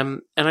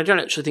and I don't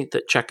actually think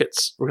that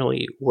jackets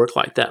really work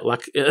like that.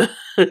 Like,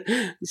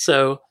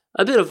 so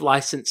a bit of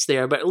license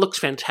there, but it looks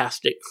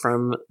fantastic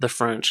from the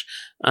front.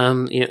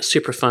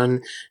 Super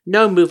fun.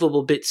 No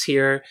movable bits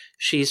here.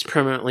 She's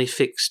permanently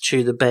fixed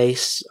to the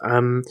base,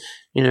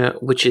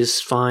 which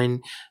is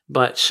fine.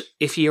 But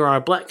if you are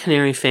a Black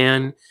Canary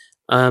fan,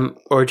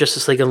 or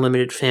Justice League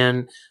Unlimited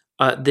fan,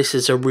 this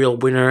is a real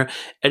winner.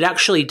 It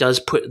actually does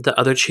put the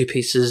other two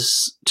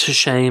pieces to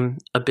shame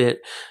a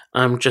bit.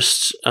 Both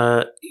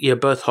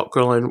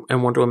Hawkgirl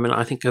and Wonder Woman,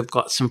 I think, have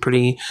got some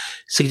pretty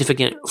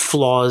significant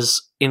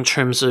flaws in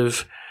terms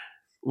of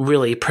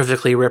really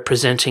perfectly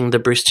representing the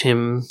Bruce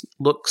Timm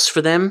looks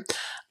for them.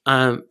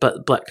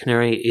 But Black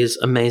Canary is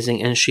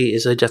amazing, and she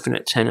is a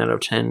definite 10 out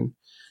of 10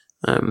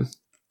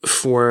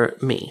 for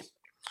me.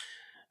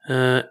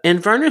 And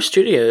Varner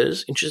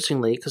Studios,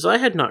 interestingly, because I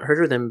had not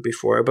heard of them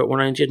before, but when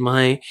I did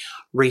my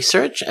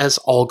research, as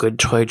all good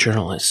toy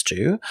journalists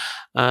do,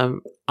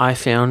 I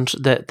found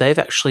that they've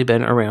actually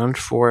been around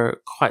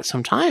for quite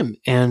some time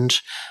and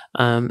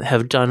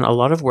have done a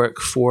lot of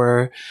work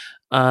for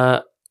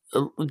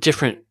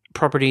different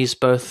properties,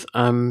 both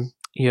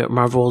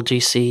Marvel,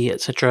 DC,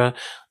 etc.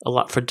 A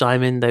lot for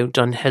Diamond. They've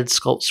done head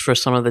sculpts for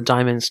some of the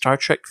Diamond Star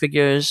Trek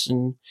figures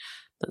and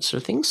that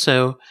sort of thing.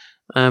 So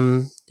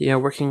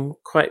working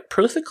quite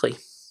prolifically.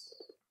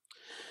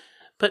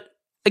 But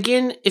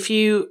again, if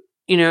you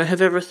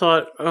have ever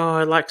thought, oh,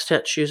 I like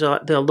statues, I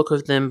like the look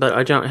of them, but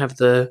I don't have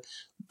the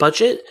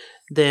budget,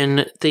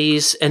 then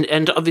these,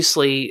 and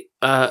obviously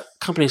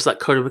companies like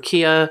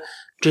Kotobukiya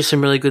do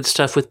some really good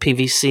stuff with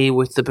PVC,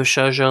 with the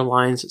Bashouja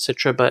lines,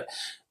 etc., but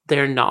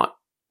they're not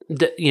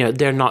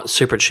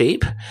super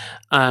cheap.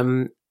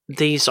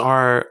 These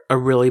are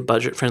really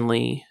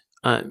budget-friendly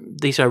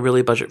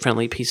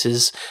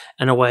pieces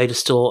and a way to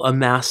still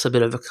amass a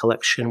bit of a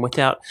collection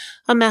without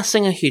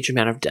amassing a huge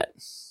amount of debt.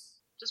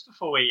 Just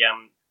before we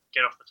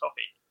get off the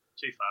topic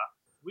too far,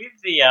 with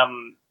the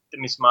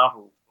Miss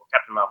Marvel, or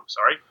Captain Marvel,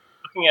 sorry,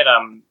 looking at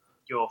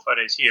your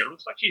photos here, it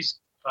looks like she's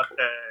got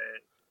the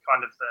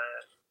kind of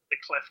the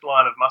cleft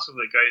line of muscle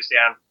that goes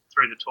down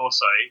through the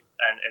torso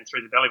and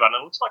through the belly button.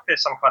 It looks like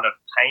there's some kind of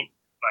paint,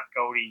 like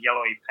goldy,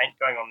 yellowy paint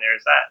going on there.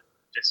 Is that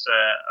just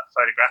a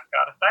photographic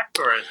artifact,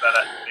 or is that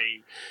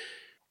actually...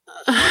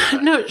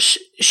 No,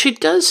 she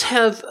does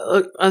have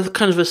a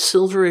kind of a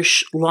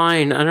silverish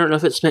line. I don't know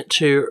if it's meant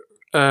to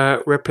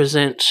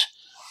represent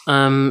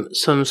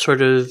some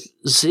sort of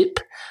zip,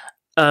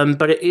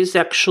 but it is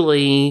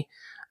actually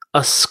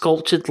a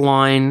sculpted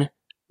line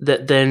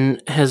that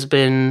then has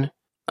been...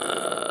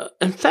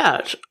 in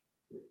fact,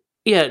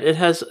 yeah,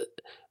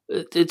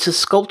 it's a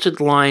sculpted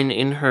line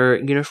in her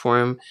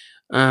uniform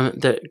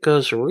that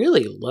goes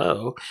really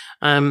low,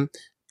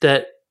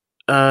 that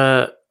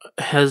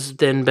has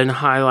then been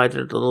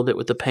highlighted a little bit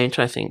with the paint,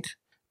 I think.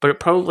 But it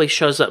probably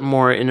shows up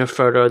more in a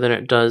photo than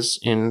it does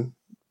in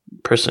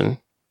person.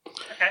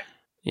 Okay.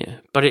 Yeah,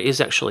 but it is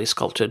actually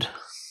sculpted.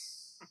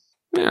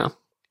 Yeah.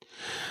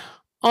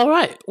 All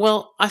right.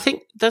 Well, I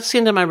think that's the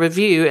end of my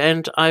review,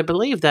 and I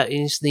believe that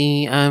is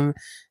the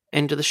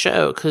end of the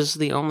show, because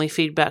the only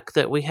feedback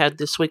that we had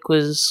this week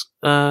was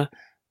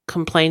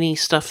complainy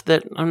stuff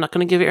that I'm not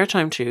going to give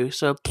airtime to.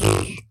 So,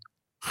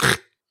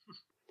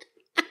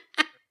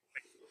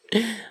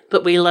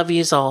 but we love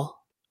yous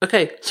all.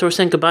 Okay, so we're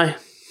saying goodbye.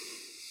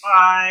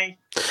 Bye.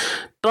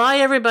 Bye,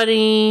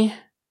 everybody.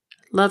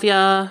 Love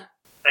ya.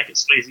 Take it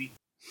sleazy.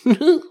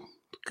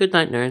 Good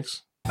night,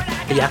 nerds. But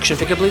I The Action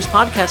Figure Blues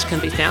podcast can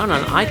be found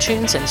on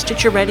iTunes and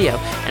Stitcher Radio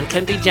and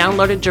can be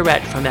downloaded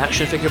direct from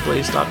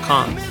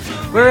actionfigureblues.com.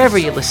 Wherever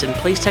you listen,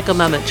 please take a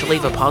moment to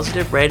leave a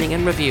positive rating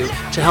and review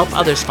to help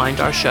others find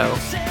our show.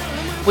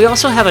 We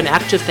also have an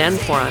active fan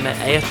forum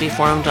at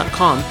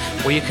afbforum.com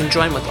where you can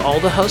join with all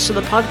the hosts of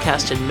the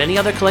podcast and many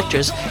other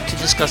collectors to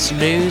discuss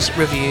news,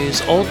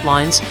 reviews, old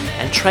lines,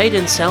 and trade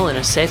and sell in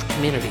a safe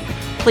community.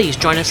 Please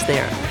join us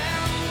there.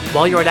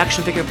 While you're at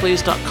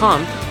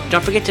actionfigureblues.com,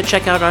 don't forget to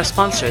check out our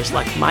sponsors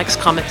like Mike's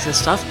Comics and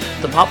Stuff,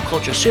 the Pop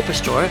Culture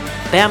Superstore,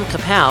 Bam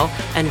Kapow,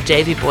 and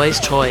Davy Boy's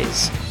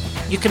Toys.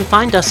 You can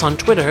find us on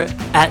Twitter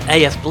at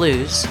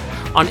AFBlues,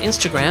 on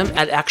Instagram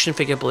at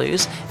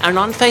actionfigureblues, and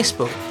on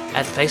Facebook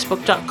at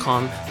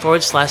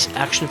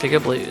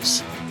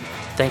facebook.com/actionfigureblues.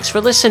 Thanks for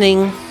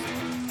listening.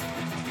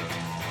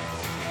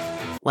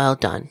 Well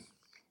done.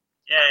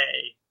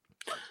 Yay.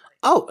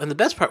 Oh, and the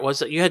best part was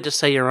that you had to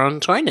say your own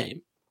toy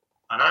name.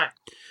 I know.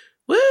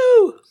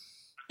 Woo!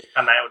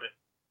 I nailed it.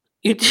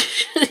 You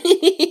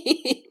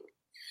did.